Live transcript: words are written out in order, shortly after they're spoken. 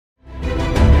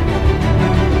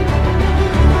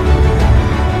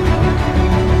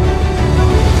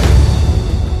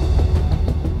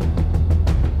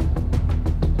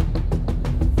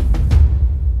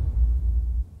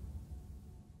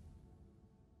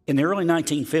In the early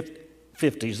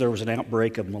 1950s, there was an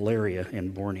outbreak of malaria in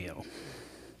Borneo.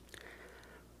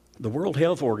 The World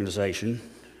Health Organization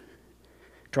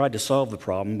tried to solve the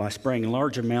problem by spraying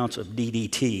large amounts of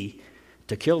DDT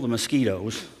to kill the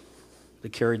mosquitoes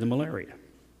that carried the malaria.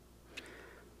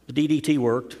 The DDT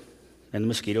worked, and the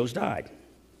mosquitoes died.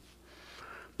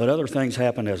 But other things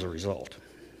happened as a result.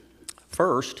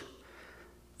 First,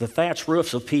 the thatched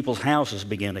roofs of people's houses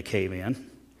began to cave in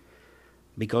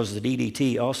because the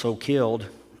DDT also killed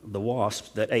the wasps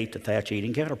that ate the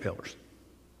thatch-eating caterpillars.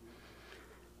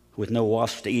 With no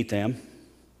wasps to eat them,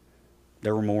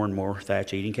 there were more and more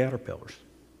thatch-eating caterpillars.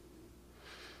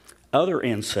 Other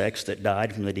insects that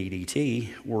died from the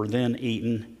DDT were then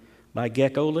eaten by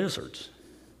gecko lizards,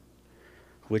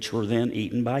 which were then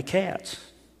eaten by cats.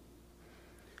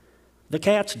 The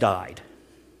cats died,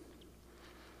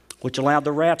 which allowed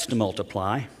the rats to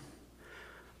multiply,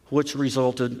 which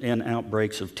resulted in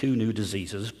outbreaks of two new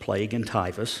diseases, plague and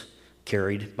typhus,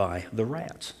 carried by the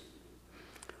rats.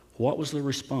 What was the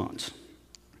response?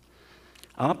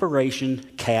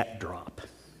 Operation Cat Drop.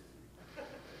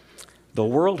 The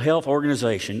World Health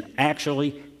Organization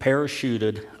actually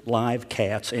parachuted live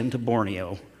cats into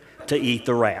Borneo to eat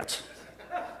the rats.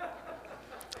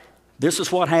 This is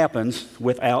what happens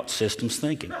without systems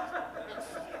thinking.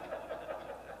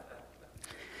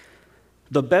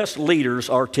 The best leaders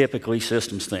are typically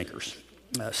systems thinkers.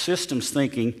 Systems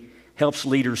thinking helps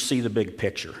leaders see the big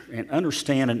picture and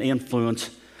understand and influence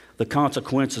the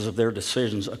consequences of their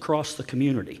decisions across the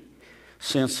community,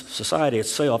 since society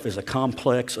itself is a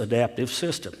complex, adaptive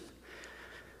system.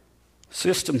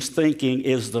 Systems thinking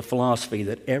is the philosophy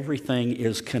that everything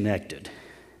is connected.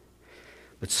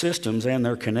 But systems and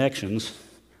their connections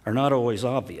are not always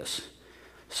obvious.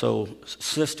 So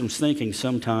systems thinking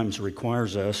sometimes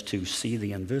requires us to see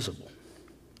the invisible.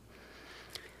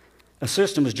 A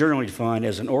system is generally defined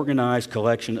as an organized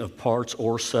collection of parts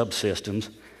or subsystems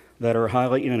that are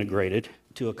highly integrated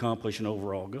to accomplish an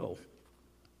overall goal.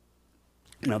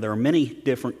 Now, there are many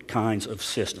different kinds of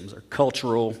systems. There are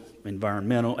cultural,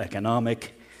 environmental,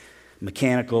 economic,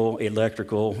 mechanical,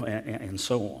 electrical, and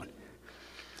so on.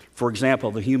 For example,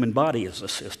 the human body is a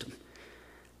system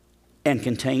and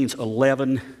contains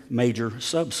 11 major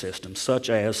subsystems, such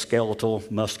as skeletal,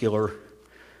 muscular,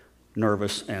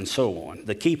 nervous, and so on.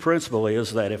 The key principle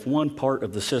is that if one part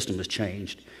of the system is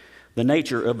changed, the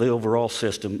nature of the overall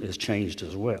system is changed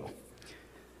as well.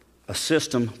 A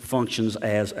system functions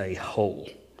as a whole.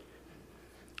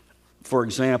 For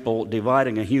example,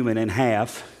 dividing a human in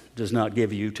half does not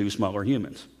give you two smaller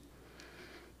humans.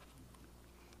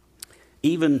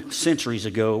 Even centuries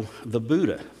ago, the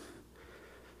Buddha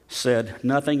said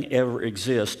nothing ever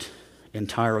exists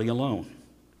entirely alone.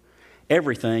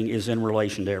 Everything is in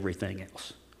relation to everything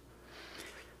else.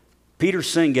 Peter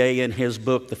Senge, in his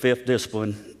book, The Fifth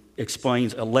Discipline,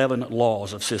 explains 11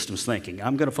 laws of systems thinking.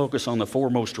 I'm going to focus on the four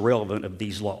most relevant of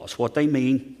these laws, what they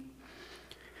mean,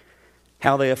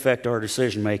 how they affect our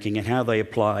decision-making, and how they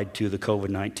applied to the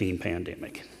COVID-19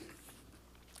 pandemic.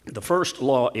 The first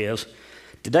law is,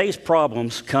 today's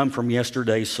problems come from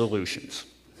yesterday's solutions.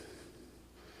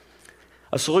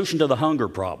 A solution to the hunger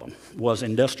problem was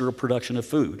industrial production of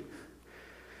food,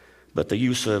 but the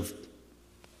use of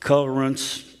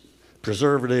colorants,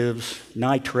 preservatives,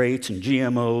 nitrates, and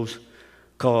GMOs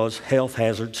cause health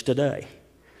hazards today.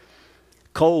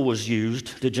 Coal was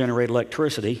used to generate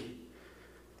electricity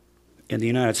in the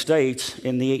United States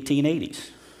in the 1880s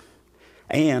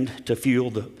and to fuel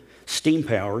the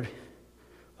steam-powered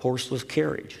horseless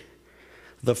carriage.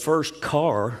 The first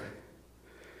car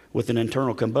with an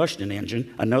internal combustion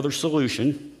engine, another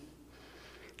solution,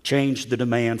 changed the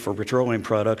demand for petroleum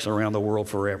products around the world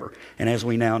forever. And as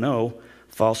we now know,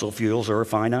 fossil fuels are a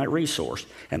finite resource,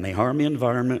 and they harm the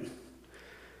environment,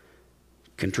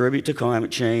 contribute to climate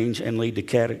change, and lead to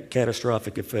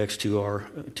catastrophic effects to our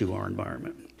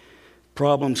environment.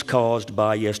 Problems caused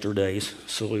by yesterday's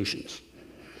solutions.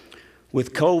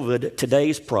 With COVID,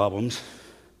 today's problems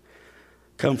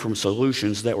come from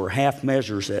solutions that were half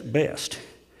measures at best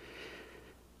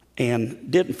and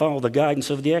didn't follow the guidance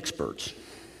of the experts.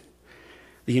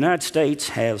 The United States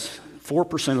has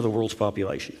 4% of the world's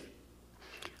population.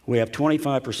 We have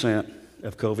 25%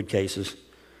 of COVID cases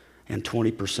and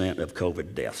 20% of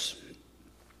COVID deaths.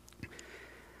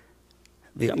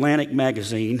 The Atlantic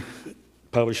magazine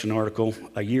published an article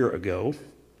a year ago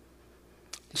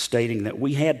stating that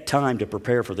we had time to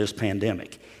prepare for this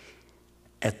pandemic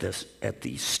at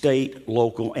the state,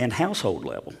 local, and household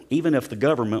level, even if the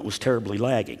government was terribly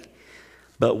lagging.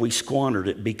 But we squandered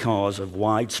it because of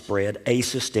widespread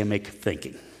asystemic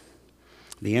thinking,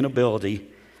 the inability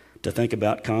to think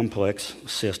about complex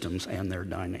systems and their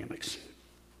dynamics.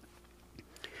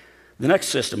 The next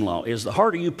system law is the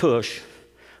harder you push,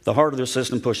 the harder the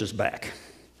system pushes back.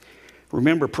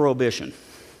 Remember prohibition,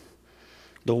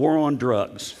 the war on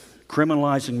drugs,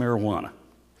 criminalizing marijuana.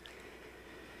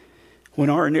 When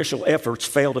our initial efforts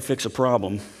fail to fix a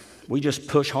problem, we just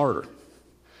push harder.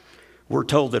 We're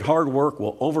told that hard work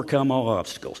will overcome all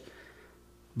obstacles,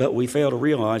 but we fail to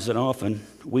realize that often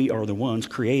we are the ones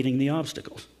creating the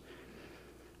obstacles.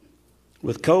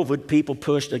 With COVID, people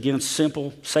pushed against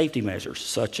simple safety measures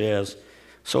such as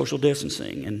social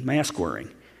distancing and mask wearing,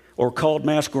 or called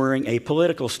mask wearing a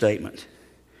political statement.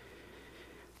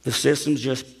 The systems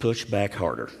just push back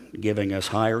harder, giving us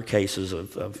higher cases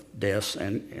of deaths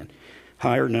and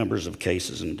higher numbers of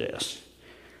cases and deaths.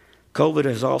 COVID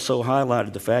has also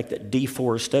highlighted the fact that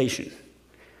deforestation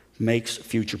makes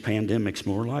future pandemics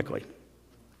more likely.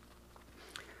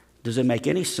 Does it make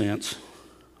any sense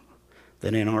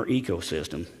that in our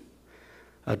ecosystem,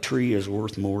 a tree is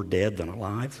worth more dead than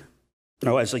alive?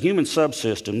 Now, as the human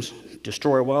subsystems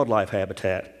destroy wildlife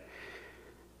habitat,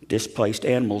 displaced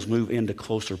animals move into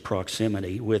closer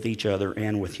proximity with each other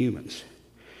and with humans.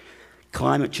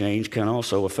 Climate change can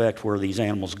also affect where these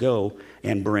animals go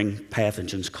and bring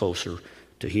pathogens closer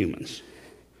to humans.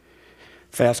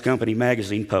 Fast Company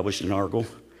magazine published an article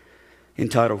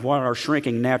entitled "Why Our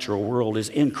Shrinking Natural World is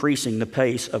Increasing the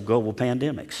Pace of Global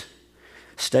Pandemics,"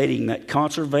 stating that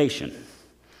conservation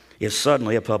is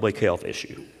suddenly a public health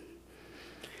issue.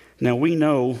 Now, we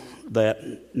know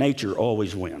that nature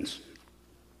always wins.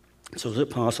 So is it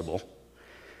possible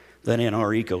that in our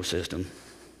ecosystem,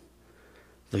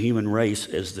 the human race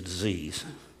is the disease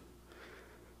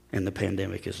and the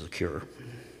pandemic is the cure?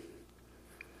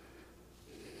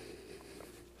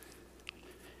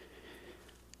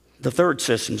 The third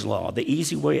systems law, the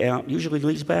easy way out, usually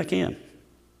leads back in.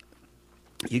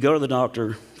 You go to the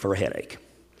doctor for a headache.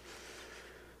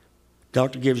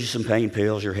 Doctor gives you some pain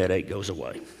pills, your headache goes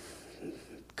away.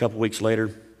 A couple weeks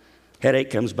later,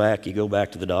 headache comes back, you go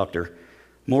back to the doctor.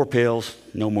 More pills,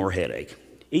 no more headache.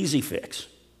 Easy fix.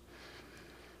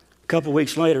 A couple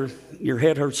weeks later, your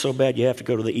head hurts so bad you have to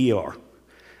go to the ER,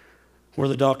 where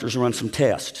the doctors run some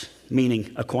tests,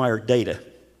 meaning acquired data,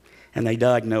 and they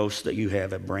diagnose that you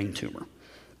have a brain tumor.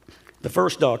 The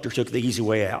first doctor took the easy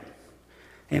way out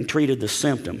and treated the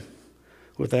symptom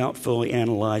without fully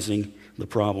analyzing the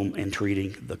problem and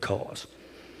treating the cause.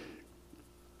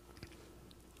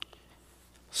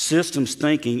 Systems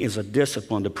thinking is a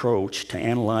disciplined approach to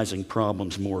analyzing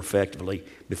problems more effectively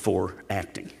before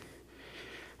acting.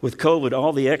 With COVID,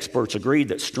 all the experts agreed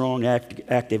that strong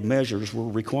active measures were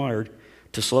required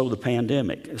to slow the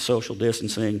pandemic: social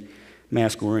distancing,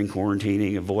 mask wearing,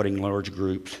 quarantining, avoiding large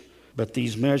groups. But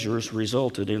these measures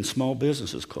resulted in small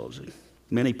businesses closing,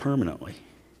 many permanently,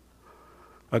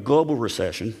 a global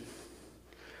recession,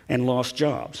 and lost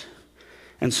jobs.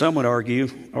 And some would argue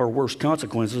are worse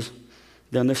consequences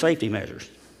than the safety measures.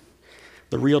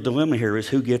 The real dilemma here is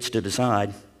who gets to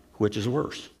decide which is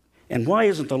worse. And why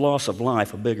isn't the loss of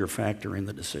life a bigger factor in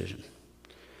the decision?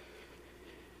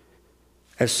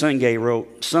 As Senge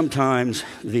wrote, sometimes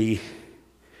the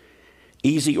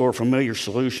easy or familiar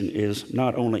solution is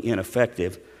not only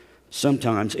ineffective,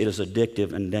 sometimes it is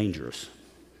addictive and dangerous.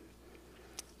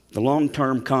 The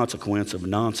long-term consequence of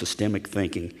non-systemic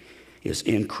thinking is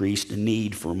increased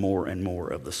need for more and more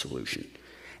of the solution.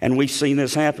 And we've seen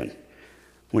this happen.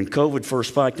 When COVID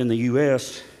first spiked in the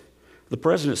U.S., the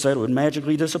president said it would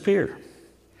magically disappear.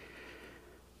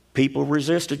 People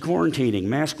resisted quarantining,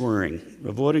 mask wearing,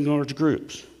 avoiding large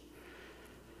groups.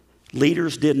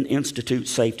 Leaders didn't institute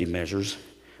safety measures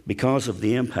because of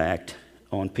the impact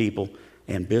on people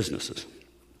and businesses.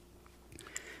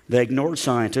 They ignored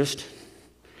scientists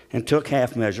and took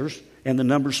half measures, and the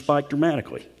numbers spiked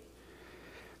dramatically.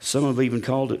 Some have even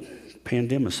called it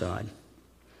pandemicide.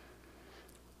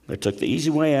 They took the easy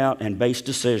way out and based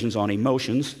decisions on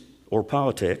emotions or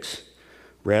politics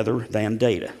rather than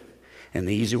data. And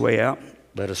the easy way out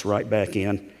let us right back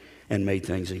in and made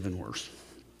things even worse.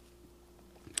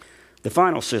 The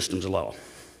final systems law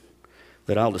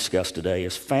that I'll discuss today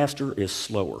is faster is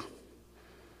slower.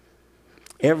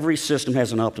 Every system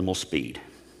has an optimal speed.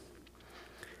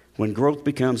 When growth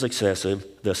becomes excessive,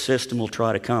 the system will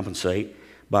try to compensate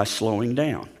by slowing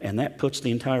down, and that puts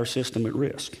the entire system at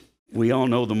risk. We all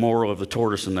know the moral of the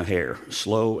tortoise and the hare.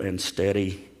 Slow and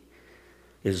steady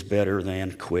is better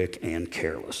than quick and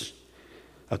careless.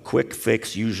 A quick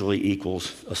fix usually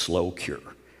equals a slow cure.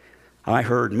 I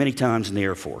heard many times in the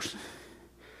Air Force,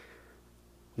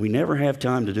 we never have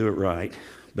time to do it right,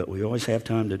 but we always have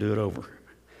time to do it over.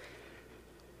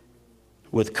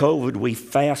 With COVID, we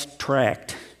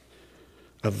fast-tracked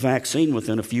a vaccine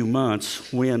within a few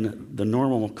months when the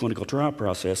normal clinical trial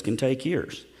process can take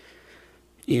years.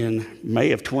 In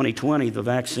May of 2020, the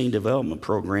vaccine development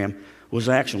program was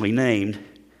actually named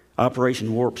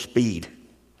Operation Warp Speed.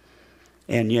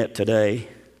 And yet today,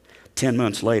 10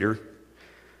 months later,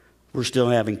 we're still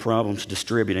having problems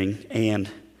distributing and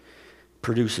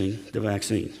producing the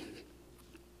vaccine.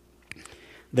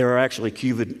 There are actually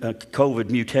COVID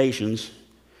mutations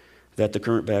that the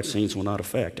current vaccines will not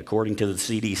affect. According to the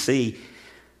CDC,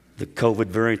 the COVID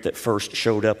variant that first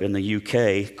showed up in the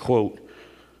UK, quote,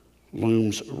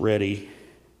 looms ready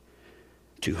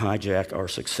to hijack our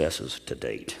successes to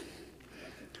date.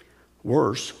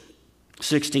 Worse,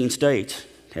 16 states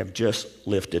have just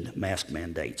lifted mask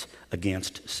mandates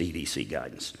against CDC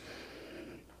guidance.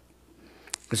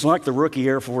 It's like the rookie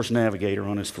Air Force navigator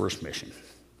on his first mission.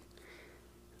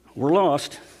 We're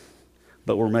lost,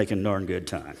 but we're making darn good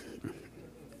time.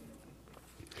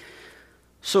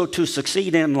 So to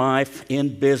succeed in life,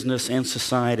 in business, and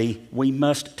society, we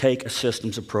must take a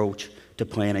systems approach to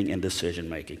planning and decision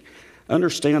making.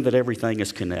 Understand that everything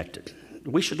is connected.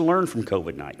 We should learn from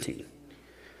COVID-19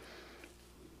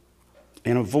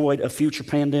 and avoid a future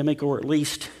pandemic, or at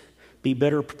least be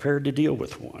better prepared to deal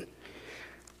with one.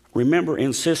 Remember,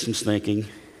 in systems thinking,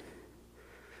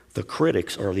 the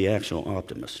critics are the actual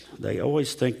optimists. They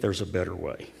always think there's a better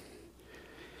way.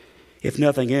 If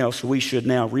nothing else, we should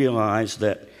now realize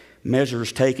that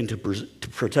measures taken to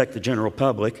protect the general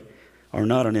public are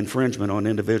not an infringement on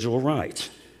individual rights.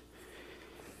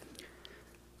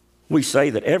 We say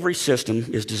that every system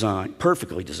is designed,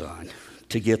 perfectly designed,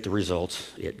 to get the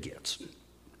results it gets.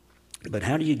 But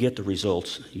how do you get the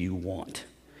results you want?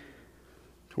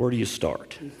 Where do you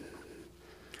start?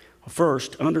 Well,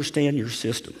 first, understand your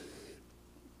system.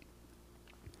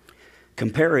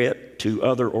 Compare it to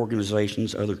other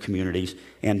organizations, other communities,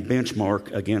 and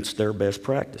benchmark against their best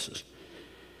practices.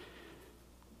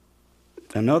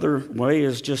 Another way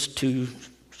is just to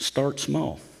start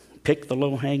small. Pick the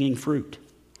low-hanging fruit.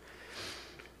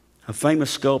 A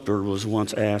famous sculptor was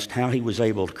once asked how he was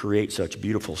able to create such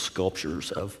beautiful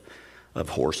sculptures of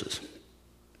horses.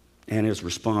 And his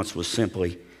response was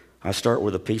simply, I start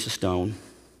with a piece of stone,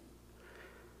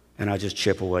 and I just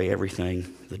chip away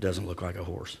everything that doesn't look like a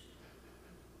horse.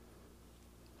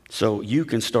 So you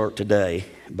can start today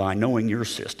by knowing your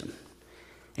system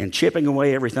and chipping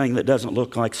away everything that doesn't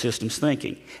look like systems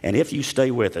thinking. And if you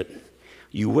stay with it,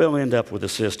 you will end up with a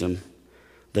system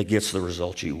that gets the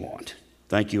results you want.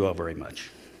 Thank you all very much.